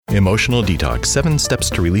Emotional Detox: 7 Steps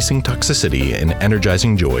to Releasing Toxicity and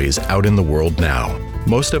Energizing Joys Out in the World Now.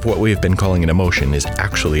 Most of what we have been calling an emotion is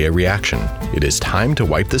actually a reaction. It is time to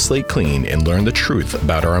wipe the slate clean and learn the truth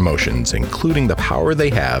about our emotions, including the power they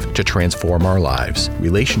have to transform our lives,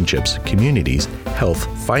 relationships, communities, health,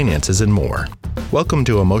 finances, and more. Welcome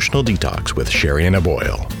to Emotional Detox with Sherry Anna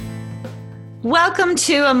Boyle. Welcome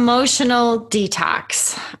to Emotional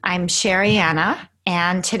Detox. I'm Sherry Anna.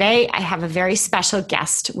 And today I have a very special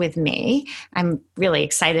guest with me. I'm really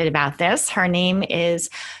excited about this. Her name is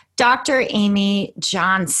Dr. Amy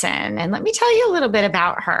Johnson. And let me tell you a little bit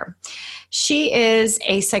about her. She is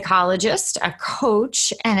a psychologist, a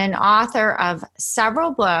coach, and an author of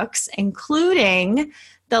several books, including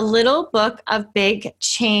The Little Book of Big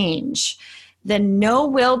Change, The No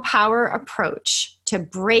Willpower Approach to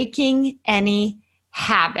Breaking Any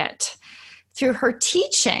Habit. Through her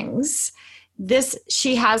teachings,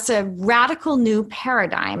 she has a radical new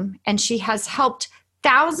paradigm, and she has helped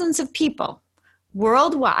thousands of people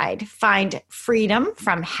worldwide find freedom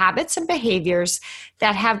from habits and behaviors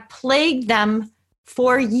that have plagued them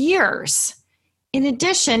for years. In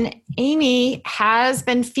addition, Amy has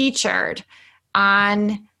been featured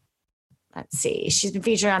on, she's been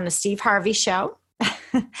featured on the Steve Harvey Show,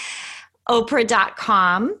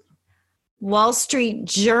 Oprah.com, Wall Street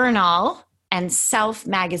Journal, and Self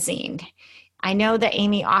Magazine. I know that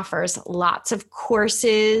Amy offers lots of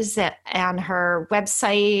courses on her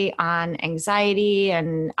website on anxiety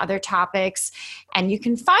and other topics, and you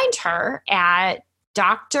can find her at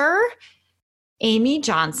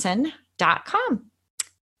DrAmyJohnson.com.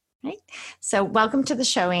 Right? So welcome to the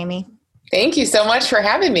show, Amy. Thank you so much for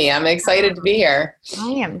having me. I'm excited to be here.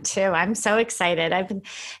 I am too. I'm so excited. I've been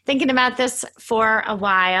thinking about this for a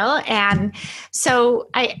while. And so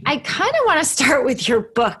I kind of want to start with your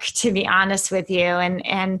book, to be honest with you.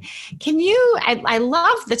 And can you, I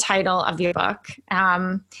love the title of your book,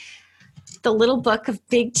 The Little Book of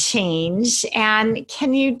Big Change. And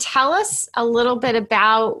can you tell us a little bit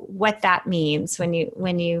about what that means when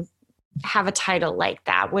you have a title like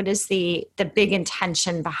that? What is the big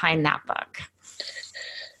intention behind that book?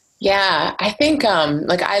 Yeah, I think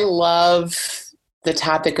I love the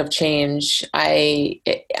topic of change. I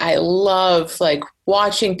love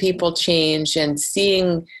watching people change and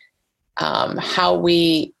seeing how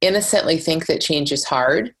we innocently think that change is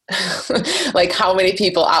hard. Like how many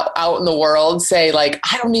people out in the world say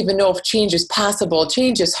I don't even know if change is possible.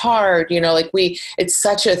 Change is hard. It's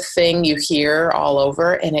such a thing you hear all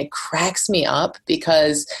over, and it cracks me up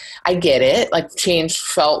because I get it. Change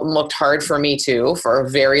felt and looked hard for me too for a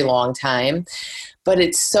very long time, but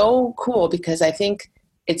it's so cool because I think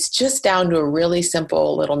it's just down to a really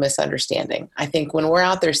simple little misunderstanding. I think when we're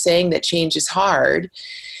out there saying that change is hard,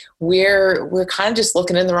 we're kind of just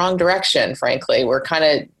looking in the wrong direction, frankly. We're kind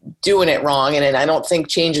of doing it wrong. And I don't think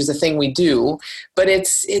change is a thing we do, but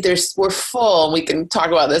we're full, and we can talk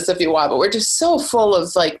about this if you want, but we're just so full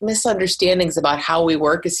of misunderstandings about how we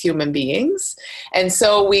work as human beings. And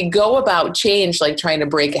so we go about change, trying to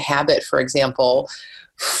break a habit, for example,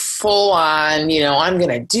 full on, I'm going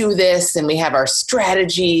to do this. And we have our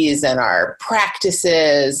strategies and our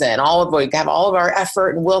practices and we have all of our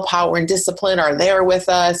effort and willpower and discipline are there with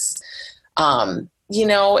us. And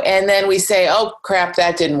then we say, oh crap,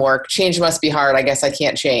 that didn't work. Change must be hard. I guess I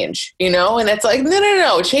can't change, and it's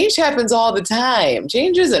no. Change happens all the time.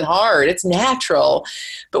 Change isn't hard. It's natural,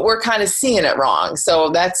 but we're kind of seeing it wrong.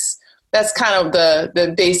 So that's kind of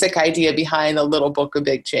the basic idea behind The Little Book of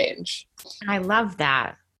Big Change. I love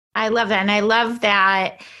that. And I love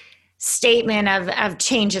that statement of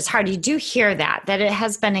change is hard. You do hear that it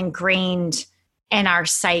has been ingrained in our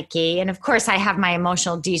psyche. And of course, I have my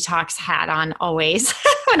emotional detox hat on always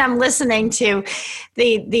when I'm listening to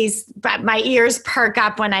my ears perk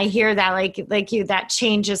up when I hear that, that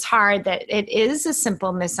change is hard, that it is a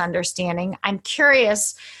simple misunderstanding. I'm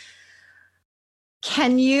curious,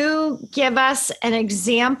 can you give us an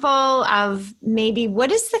example of maybe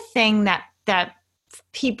what is the thing that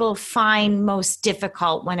people find most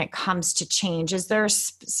difficult when it comes to change? Is there a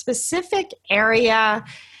specific area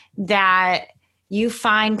that you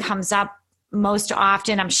find comes up most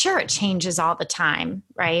often? I'm sure it changes all the time,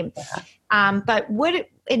 right? Yeah. But what,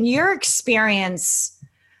 in your experience,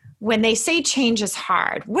 when they say change is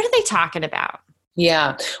hard, what are they talking about?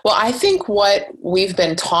 Yeah. Well, I think what we've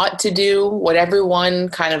been taught to do, what everyone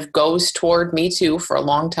kind of goes toward, me too, for a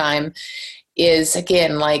long time, is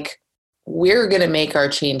again, we're going to make our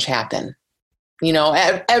change happen.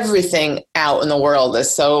 Everything out in the world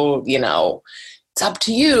is so, it's up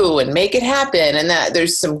to you and make it happen. And that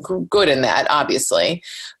there's some good in that, obviously.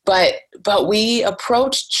 But we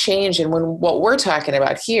approach change. And what we're talking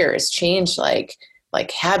about here is change like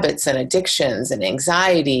habits and addictions and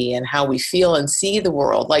anxiety and how we feel and see the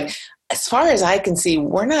world. Like, as far as I can see,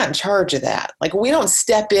 we're not in charge of that. Like, we don't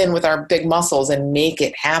step in with our big muscles and make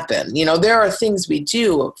it happen. There are things we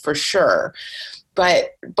do for sure.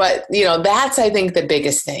 But that's, I think, the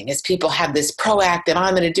biggest thing is people have this proactive,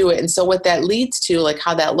 I'm going to do it. And so what that leads to, like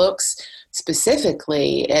how that looks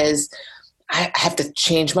specifically, is I have to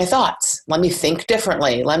change my thoughts. Let me think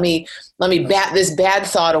differently. Let me bat this bad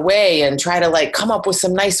thought away and try to like come up with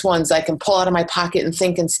some nice ones I can pull out of my pocket and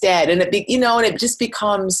think instead. And it just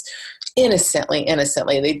becomes innocently,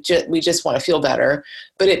 we just want to feel better,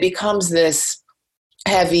 but it becomes this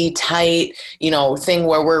heavy, tight, thing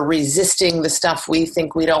where we're resisting the stuff we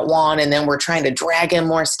think we don't want. And then we're trying to drag in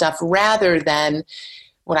more stuff, rather than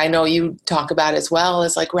what I know you talk about as well,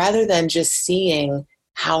 is like, rather than just seeing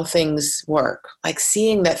how things work, like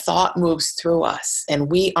seeing that thought moves through us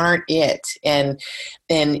and we aren't it. And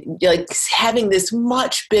like having this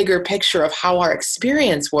much bigger picture of how our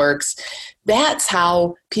experience works. That's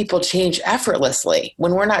how people change effortlessly,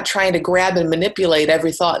 when we're not trying to grab and manipulate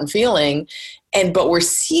every thought and feeling. But we're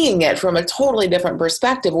seeing it from a totally different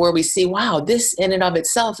perspective, where we see, wow, this in and of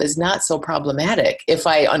itself is not so problematic if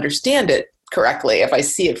I understand it correctly, if I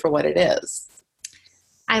see it for what it is.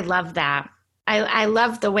 I love that. I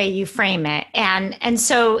love the way you frame it. And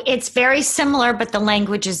so it's very similar, but the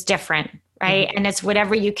language is different, right? Mm-hmm. And it's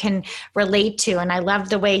whatever you can relate to. And I love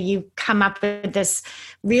the way you come up with this,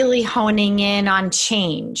 really honing in on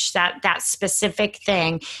change, that specific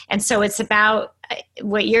thing. And so it's about,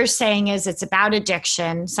 what you're saying is, it's about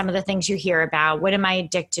addiction, some of the things you hear about. What am I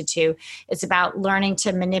addicted to? It's about learning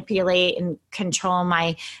to manipulate and control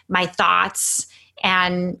my thoughts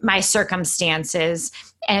and my circumstances.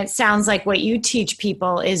 And it sounds like what you teach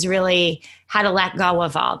people is really how to let go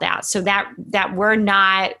of all that. So that we're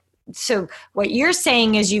not, so what you're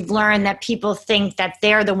saying is you've learned that people think that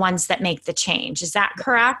they're the ones that make the change. Is that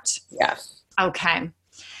correct? Yes. Okay.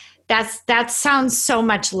 That sounds so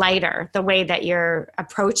much lighter, the way that you're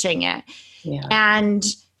approaching it. Yeah. And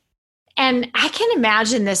I can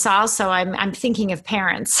imagine this also. I'm thinking of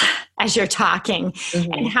parents as you're talking,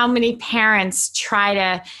 mm-hmm. and how many parents try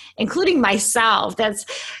to, including myself, that's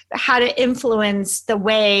how to influence the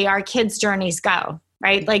way our kids' journeys go,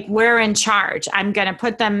 right? Like, we're in charge. I'm going to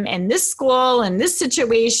put them in this school, in this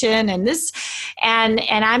situation, and this, and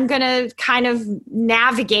I'm going to kind of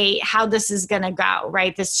navigate how this is going to go,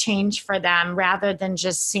 right? This change for them, rather than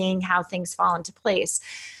just seeing how things fall into place.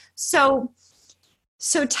 So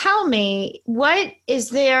tell me, is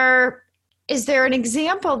there an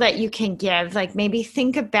example that you can give? Like, maybe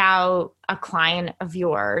think about a client of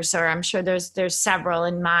yours, or I'm sure there's several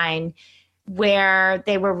in mind, where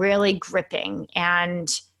they were really gripping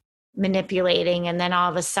and manipulating, and then all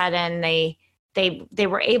of a sudden they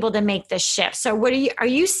were able to make the shift. So are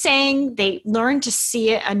you saying they learned to see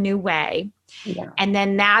it a new way? Yeah. And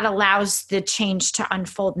then that allows the change to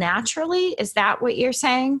unfold naturally? Is that what you're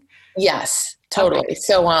saying? Yes, totally. Okay.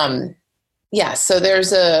 So, so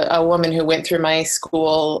there's a woman who went through my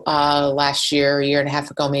school last year, a year and a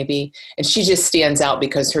half ago maybe, and she just stands out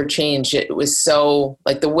because her change, it was so,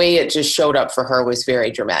 like, the way it just showed up for her was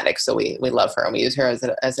very dramatic. So we love her and we use her as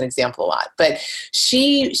an example a lot. But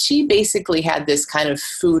she basically had this kind of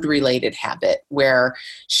food-related habit where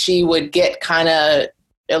she would get kind of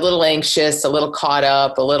a little anxious, a little caught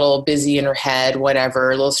up, a little busy in her head,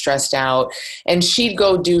 whatever, a little stressed out. And she'd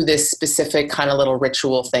go do this specific kind of little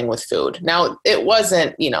ritual thing with food. Now, it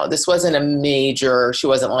wasn't, this wasn't a major, she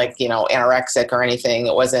wasn't like, anorexic or anything.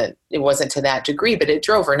 It wasn't to that degree, but it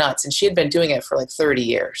drove her nuts. And she had been doing it for like 30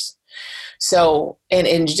 years. So,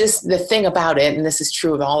 and just the thing about it, and this is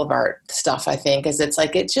true of all of our stuff, I think, is it's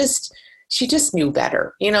like, she just knew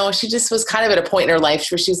better. She just was kind of at a point in her life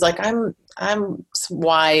where she's like, I'm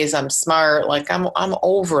wise, I'm smart, like I'm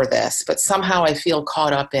over this, but somehow I feel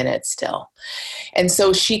caught up in it still. And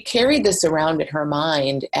so she carried this around in her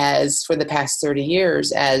mind as, for the past 30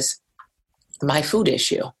 years, as my food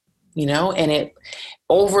issue, and it,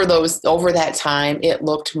 over that time, it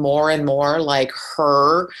looked more and more like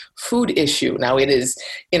her food issue. Now, it is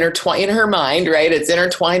intertwined in her mind, right? It's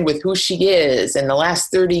intertwined with who she is and the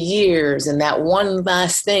last 30 years and that one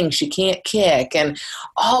last thing she can't kick and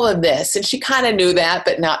all of this. And she kind of knew that,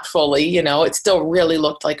 but not fully, it still really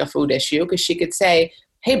looked like a food issue, because she could say,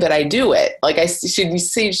 hey, but I do it. Like she'd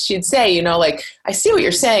say, like, I see what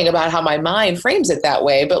you're saying about how my mind frames it that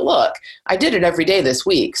way, but look, I did it every day this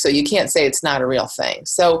week. So you can't say it's not a real thing.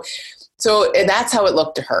 So So that's how it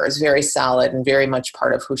looked to her. It's very solid and very much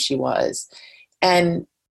part of who she was. And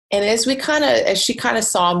as she kind of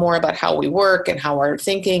saw more about how we work and how our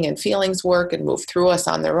thinking and feelings work and move through us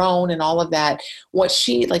on their own and all of that,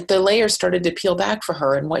 the layers started to peel back for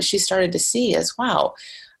her. And what she started to see is, wow,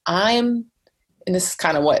 and this is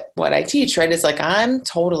kind of what I teach, right? It's like, I'm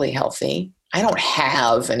totally healthy. I don't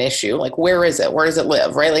have an issue. Like, where is it? Where does it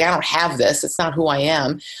live? Right? Like, I don't have this. It's not who I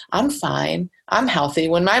am. I'm fine. I'm healthy.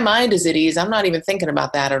 When my mind is at ease, I'm not even thinking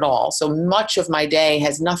about that at all. So much of my day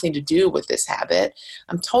has nothing to do with this habit.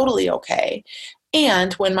 I'm totally okay.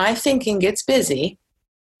 And when my thinking gets busy,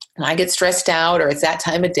 and I get stressed out, or it's that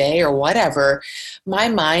time of day or whatever, my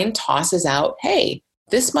mind tosses out, hey,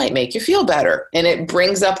 this might make you feel better. And it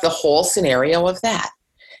brings up the whole scenario of that.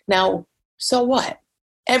 Now, so what?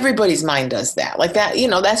 Everybody's mind does that. Like that,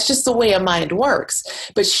 that's just the way a mind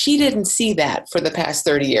works. But she didn't see that for the past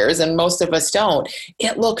 30 years, and most of us don't.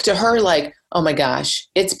 It looked to her like, oh my gosh,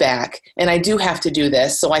 it's back, and I do have to do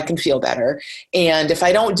this so I can feel better. And if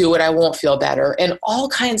I don't do it, I won't feel better. And all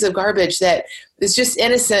kinds of garbage that is just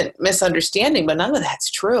innocent misunderstanding, but none of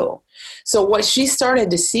that's true. So what she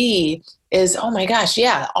started to see is, oh my gosh,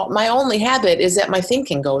 yeah, my only habit is that my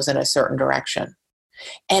thinking goes in a certain direction.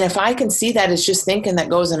 And if I can see that as just thinking that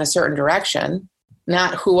goes in a certain direction,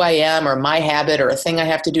 not who I am or my habit or a thing I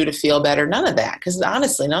have to do to feel better, none of that. Because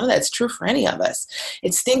honestly, none of that's true for any of us.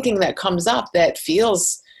 It's thinking that comes up that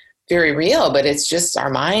feels very real, but it's just our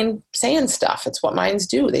mind saying stuff. It's what minds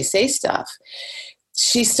do. They say stuff.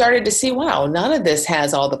 She started to see, wow, none of this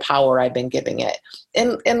has all the power I've been giving it.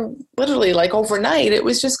 And literally, like overnight, it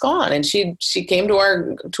was just gone. And she came to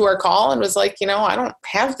our call and was like, I don't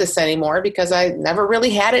have this anymore because I never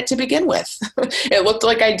really had it to begin with. It looked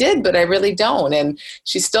like I did, but I really don't. And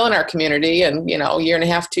she's still in our community. And, a year and a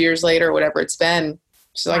half, 2 years later, whatever it's been,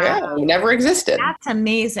 she's like, oh, it never existed. That's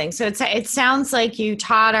amazing. So it sounds like you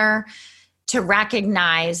taught her to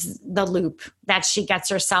recognize the loop that she gets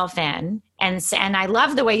herself in. And I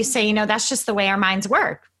love the way you say, that's just the way our minds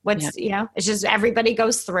work. It's just everybody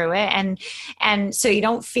goes through it. And so you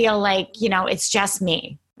don't feel like, it's just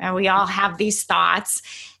me. And we all have these thoughts.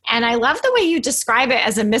 And I love the way you describe it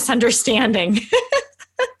as a misunderstanding.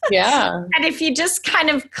 Yeah. And if you just kind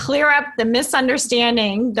of clear up the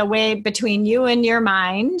misunderstanding, the way between you and your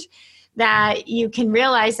mind, that you can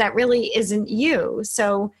realize that really isn't you.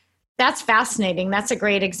 So that's fascinating. That's a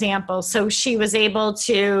great example. So she was able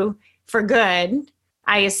to, for good,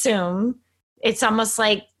 I assume, it's almost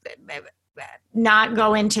like not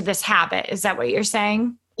go into this habit. Is that what you're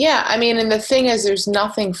saying? Yeah. I mean, and the thing is, there's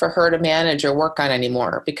nothing for her to manage or work on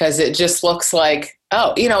anymore because it just looks like,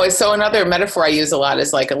 so another metaphor I use a lot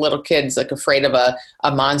is like a little kid's like afraid of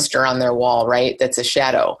a monster on their wall, right? That's a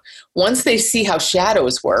shadow. Once they see how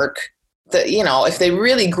shadows work, if they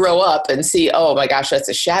really grow up and see, oh my gosh, that's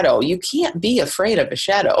a shadow, you can't be afraid of a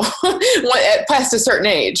shadow past a certain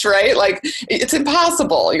age, right? Like it's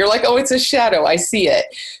impossible. You're like, oh, it's a shadow. I see it.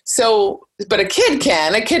 So, but a kid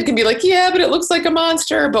can be like, yeah, but it looks like a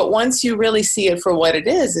monster. But once you really see it for what it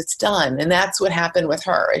is, it's done. And that's what happened with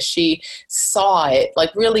her as she saw it,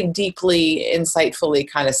 like really deeply, insightfully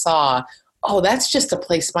kind of saw, oh, that's just a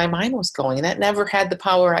place my mind was going. That never had the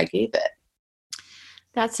power I gave it.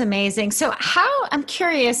 That's amazing. So I'm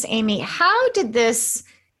curious, Amy, how did this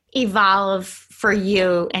evolve for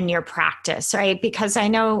you and your practice, right? Because I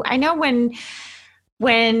know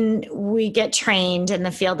when we get trained in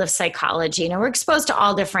the field of psychology, we're exposed to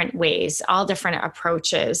all different ways, all different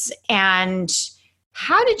approaches. And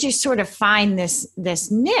how did you sort of find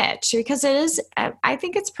this niche? Because it is, I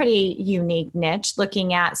think it's pretty unique niche,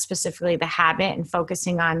 looking at specifically the habit and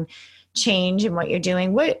focusing on change and what you're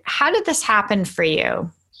doing. How did this happen for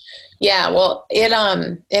you? Yeah, well,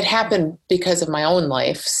 it happened because of my own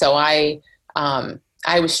life. So I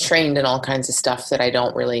was trained in all kinds of stuff that I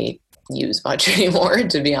don't really use much anymore,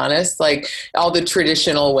 to be honest, like all the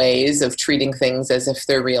traditional ways of treating things as if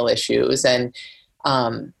they're real issues. And,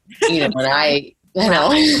 when I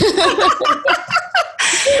know.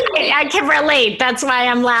 I can relate. That's why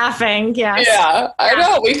I'm laughing. Yes. Yeah, I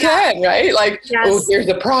know. We can, right? Like, yes. Oh, here's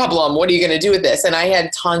the problem. What are you going to do with this? And I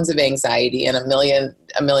had tons of anxiety and a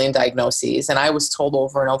million diagnoses. And I was told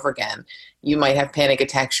over and over again, you might have panic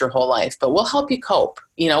attacks your whole life, but we'll help you cope.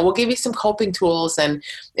 We'll give you some coping tools and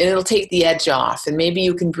it'll take the edge off. And maybe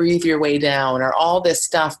you can breathe your way down or all this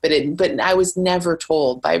stuff. But I was never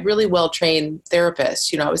told by really well-trained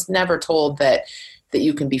therapists, I was never told that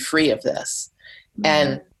you can be free of this.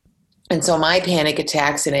 Mm-hmm. And so my panic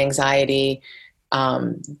attacks and anxiety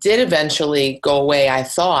did eventually go away, I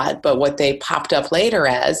thought, but what they popped up later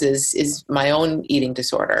as is my own eating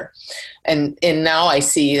disorder. And now I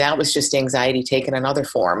see that was just anxiety taken another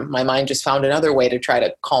form. My mind just found another way to try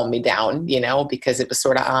to calm me down, because it was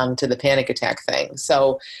sort of on to the panic attack thing.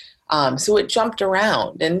 So it jumped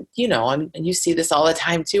around, and and you see this all the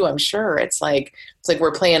time too. I'm sure it's like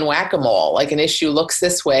we're playing whack-a-mole. Like an issue looks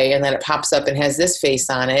this way, and then it pops up and has this face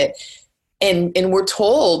on it. And we're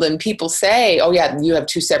told, and people say, oh yeah, you have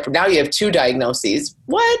now you have two diagnoses.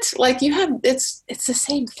 What? Like it's the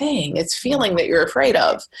same thing. It's feeling that you're afraid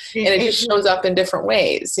of. And it just shows up in different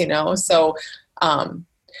ways, So,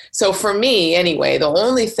 so for me anyway, the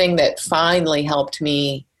only thing that finally helped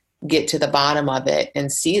me get to the bottom of it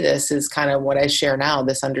and see this is kind of what I share now,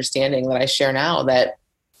 this understanding that I share now, that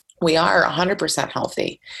we are 100%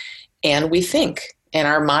 healthy, and we think. And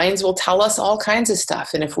our minds will tell us all kinds of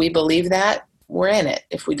stuff. And if we believe that, we're in it.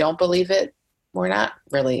 If we don't believe it, we're not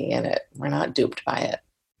really in it. We're not duped by it.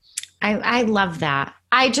 I love that.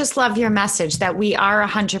 I just love your message that we are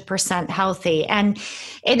 100% healthy. And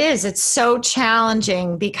it's so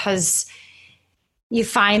challenging because you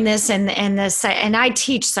find this and I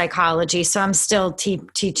teach psychology, so I'm still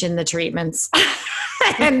teaching the treatments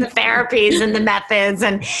and the therapies and the methods.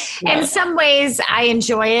 And in some ways I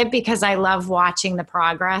enjoy it because I love watching the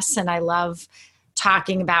progress and I love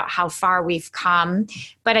talking about how far we've come.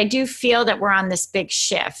 But I do feel that we're on this big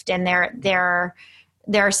shift, and there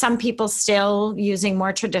are some people still using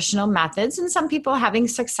more traditional methods and some people having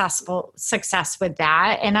success with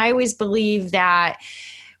that. And I always believe that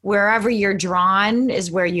wherever you're drawn is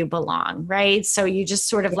where you belong, right? So you just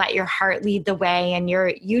sort of let your heart lead the way, and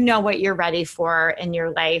you know what you're ready for in your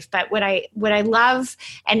life. But what I love,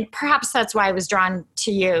 and perhaps that's why I was drawn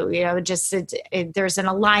to you, there's an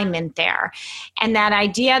alignment there. And that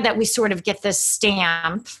idea that we sort of get this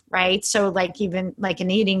stamp, right? So even like an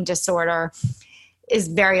eating disorder is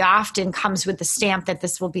very often comes with the stamp that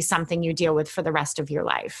this will be something you deal with for the rest of your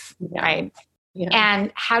life, right? Yeah.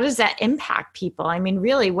 And how does that impact people? I mean,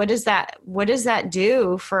 really, what does that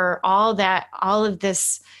do for all of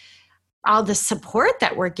this, all the support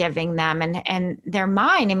that we're giving them and their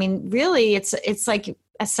mind? I mean, really, it's like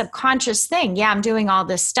a subconscious thing. Yeah, I'm doing all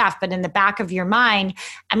this stuff, but in the back of your mind,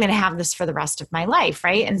 I'm going to have this for the rest of my life,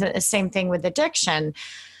 right? And the same thing with addiction.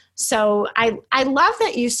 So I love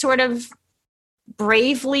that you sort of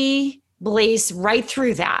bravely blaze right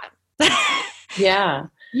through that. Yeah.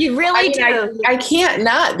 You really do. I can't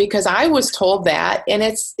not, because I was told that, and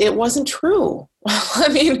it wasn't true. I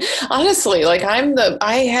mean, honestly,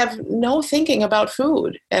 I have no thinking about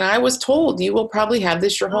food, and I was told you will probably have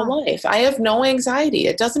this your whole life. I have no anxiety.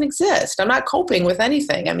 It doesn't exist. I'm not coping with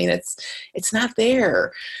anything. I mean, it's not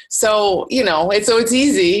there. So, it's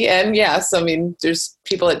easy. And yes, I mean, there's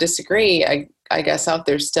people that disagree, I guess, out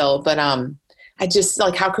there still, but, I just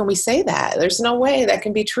how can we say that? There's no way that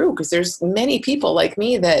can be true, because there's many people like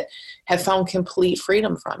me that have found complete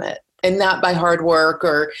freedom from it, and not by hard work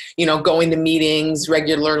or, going to meetings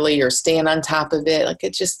regularly or staying on top of it.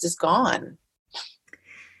 It just is gone.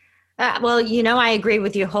 Well, I agree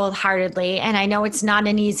with you wholeheartedly. And I know it's not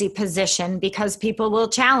an easy position because people will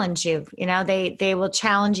challenge you. They will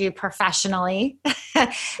challenge you professionally.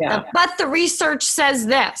 Yeah. But the research says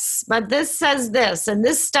this, but this says this, and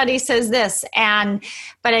this study says this.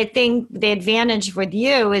 But I think the advantage with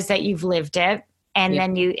you is that you've lived it. And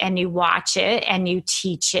then you watch it and you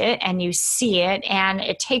teach it and you see it, and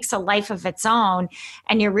it takes a life of its own.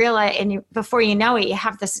 And you realize, before you know it, you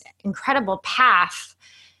have this incredible path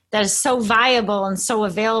that is so viable and so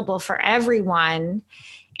available for everyone,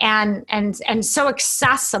 and so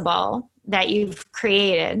accessible that you've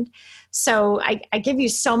created. So I give you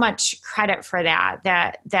so much credit for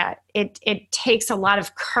that it takes a lot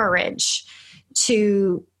of courage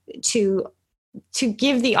to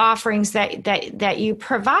give the offerings that you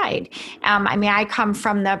provide. I come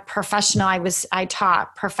from the professional. I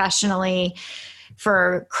taught professionally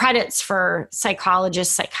for credits for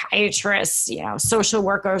psychologists, psychiatrists, social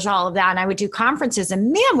workers, all of that. And I would do conferences,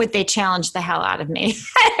 and man, would they challenge the hell out of me.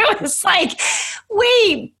 It was like,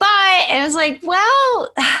 wait, but, and it's like,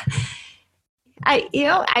 well,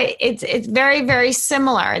 it's very, very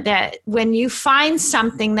similar that when you find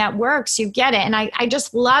something that works, you get it. And I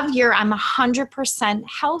just love I'm 100%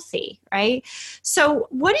 healthy, right? So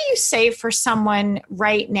what do you say for someone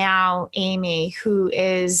right now, Amy, who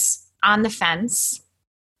is on the fence,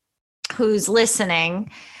 who's listening,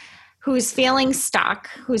 who's feeling stuck,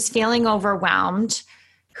 who's feeling overwhelmed,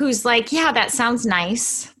 who's like, yeah, that sounds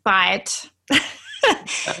nice, but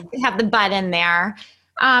we have the but in there.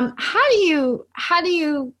 How do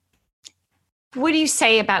you what do you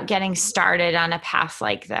say about getting started on a path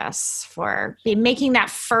like this, for making that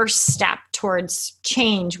first step towards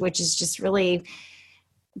change, which is just really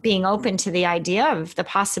being open to the idea of the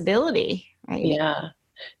possibility, right? Yeah.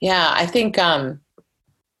 Yeah. I think,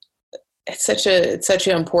 it's such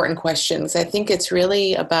an important question, because I think it's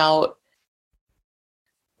really about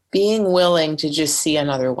being willing to just see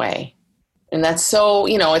another way. And that's so,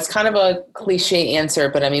 it's kind of a cliche answer,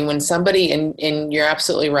 but I mean, when somebody, and you're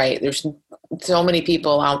absolutely right, there's so many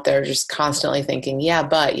people out there just constantly thinking, yeah,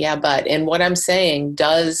 but, and what I'm saying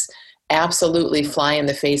does absolutely fly in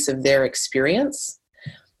the face of their experience.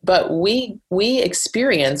 But we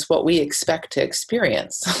experience what we expect to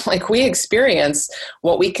experience. Like, we experience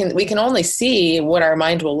what we can only see what our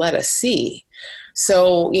mind will let us see.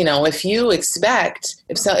 So, if you expect,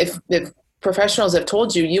 if professionals have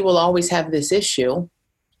told you, you will always have this issue,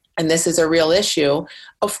 and this is a real issue,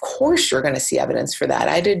 of course you're going to see evidence for that.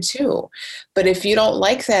 I did too. But if you don't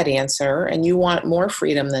like that answer and you want more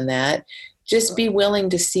freedom than that, just be willing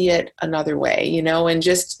to see it another way, and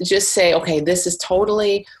just say, okay, this is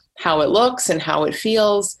totally how it looks and how it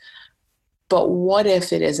feels, but what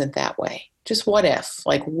if it isn't that way? Just what if?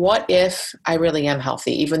 Like, what if I really am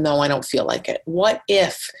healthy, even though I don't feel like it? What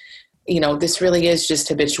if, this really is just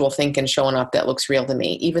habitual thinking showing up that looks real to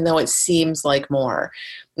me, even though it seems like more?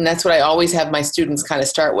 And that's what I always have my students kind of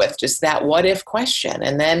start with, just that what if question.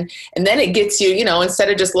 And then it gets you, instead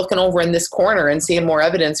of just looking over in this corner and seeing more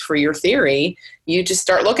evidence for your theory, you just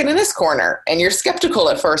start looking in this corner, and you're skeptical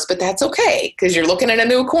at first, but that's okay, because you're looking in a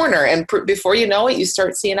new corner. And before you know it, you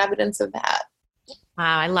start seeing evidence of that.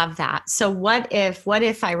 Wow, I love that. So what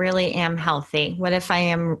if I really am healthy? What if I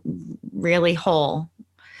am really whole?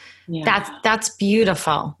 Yeah. That's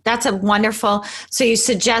beautiful. That's a wonderful. So you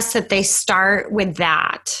suggest that they start with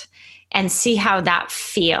that and see how that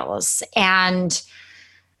feels. And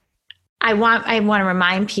I want to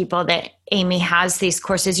remind people that Amy has these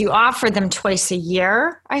courses. You offer them twice a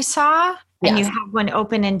year, I saw, and yes. You have one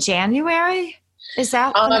open in January. Is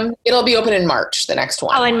that? It'll be open in March, the next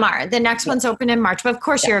one. Oh, in March. The next one's open in March. But of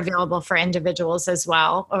course, you're available for individuals as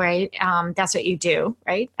well, right? That's what you do,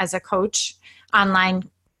 right? As a coach, online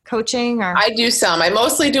coaching? Or? I do some. I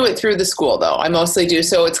mostly do it through the school, though.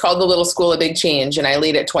 So it's called the Little School of Big Change, and I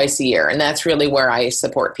lead it twice a year. And that's really where I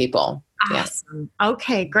support people. Awesome. Yeah.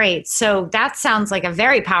 Okay, great. So that sounds like a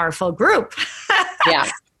very powerful group. Yeah.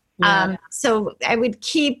 So I would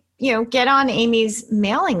keep, get on Amy's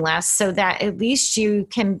mailing list so that at least you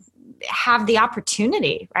can have the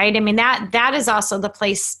opportunity, right? I mean, that is also the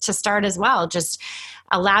place to start as well. Just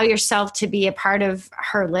allow yourself to be a part of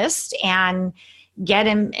her list and get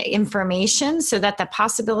information so that the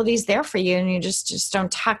possibility is there for you, and you just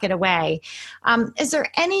don't tuck it away. Is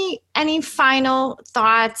there any final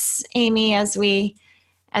thoughts, Amy, as we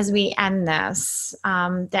end this,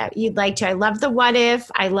 that you'd like to? I love the what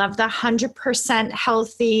if. I love the 100%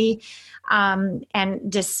 healthy, and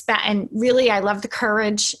really, I love the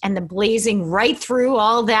courage and the blazing right through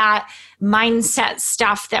all that mindset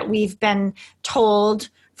stuff that we've been told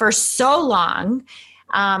for so long.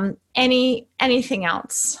 Anything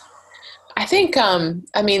else? I think,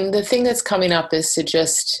 the thing that's coming up is to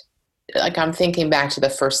just, like, I'm thinking back to the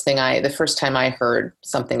first time I heard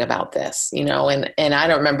something about this, and I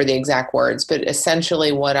don't remember the exact words, but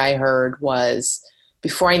essentially what I heard was,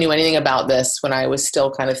 before I knew anything about this, when I was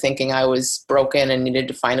still kind of thinking I was broken and needed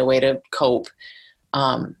to find a way to cope,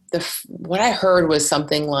 what I heard was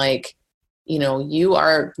something like, you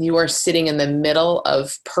are sitting in the middle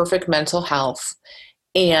of perfect mental health,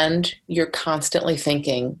 and you're constantly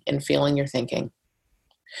thinking and feeling your thinking.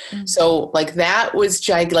 Mm-hmm. So that was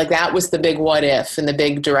the big what if and the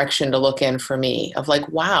big direction to look in for me, of like,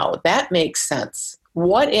 wow, that makes sense.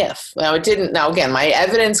 What if? Now it didn't. Now again, my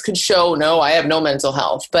evidence could show, no, I have no mental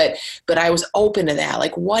health, but I was open to that.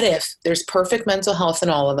 Like, what if there's perfect mental health in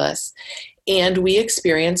all of us, and we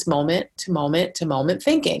experience moment to moment to moment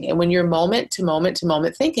thinking? And when your moment to moment to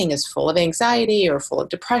moment thinking is full of anxiety or full of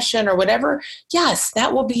depression or whatever, yes,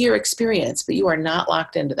 that will be your experience, but you are not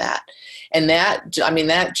locked into that. And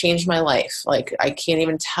that changed my life. Like, I can't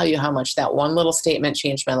even tell you how much that one little statement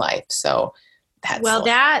changed my life. So that's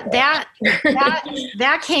that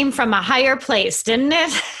came from a higher place, didn't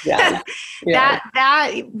it? Yeah.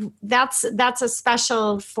 That's a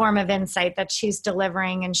special form of insight that she's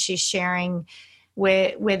delivering and she's sharing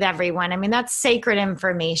with everyone. I mean, that's sacred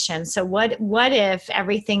information. So what if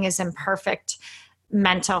everything is in perfect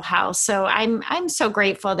mental health. So I'm so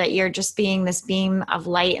grateful that you're just being this beam of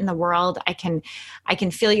light in the world. I can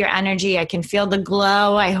feel your energy. I can feel the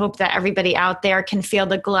glow. I hope that everybody out there can feel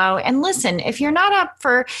the glow. And listen, if you're not up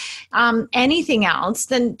for anything else,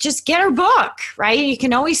 then just get her book, right? You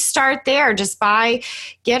can always start there. Just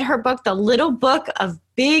get her book, The Little Book of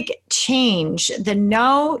Big Change.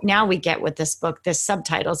 Now we get what this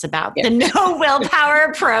subtitle's about. Yeah. The No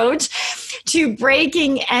Willpower Approach to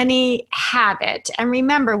Breaking Any Habit. And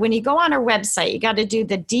remember, when you go on her website, you got to do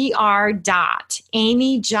the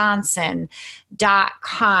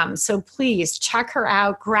dr.amyjohnson.com. So please check her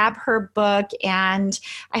out, grab her book, and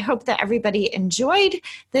I hope that everybody enjoyed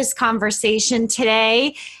this conversation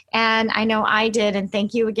today. And I know I did. And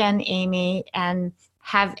thank you again, Amy. And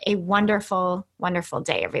have a wonderful, wonderful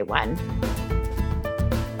day, everyone.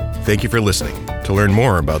 Thank you for listening. To learn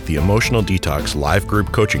more about the Emotional Detox live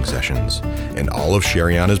group coaching sessions and all of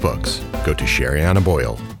Sherianna's books, go to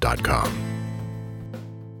sheriannaboyle.com.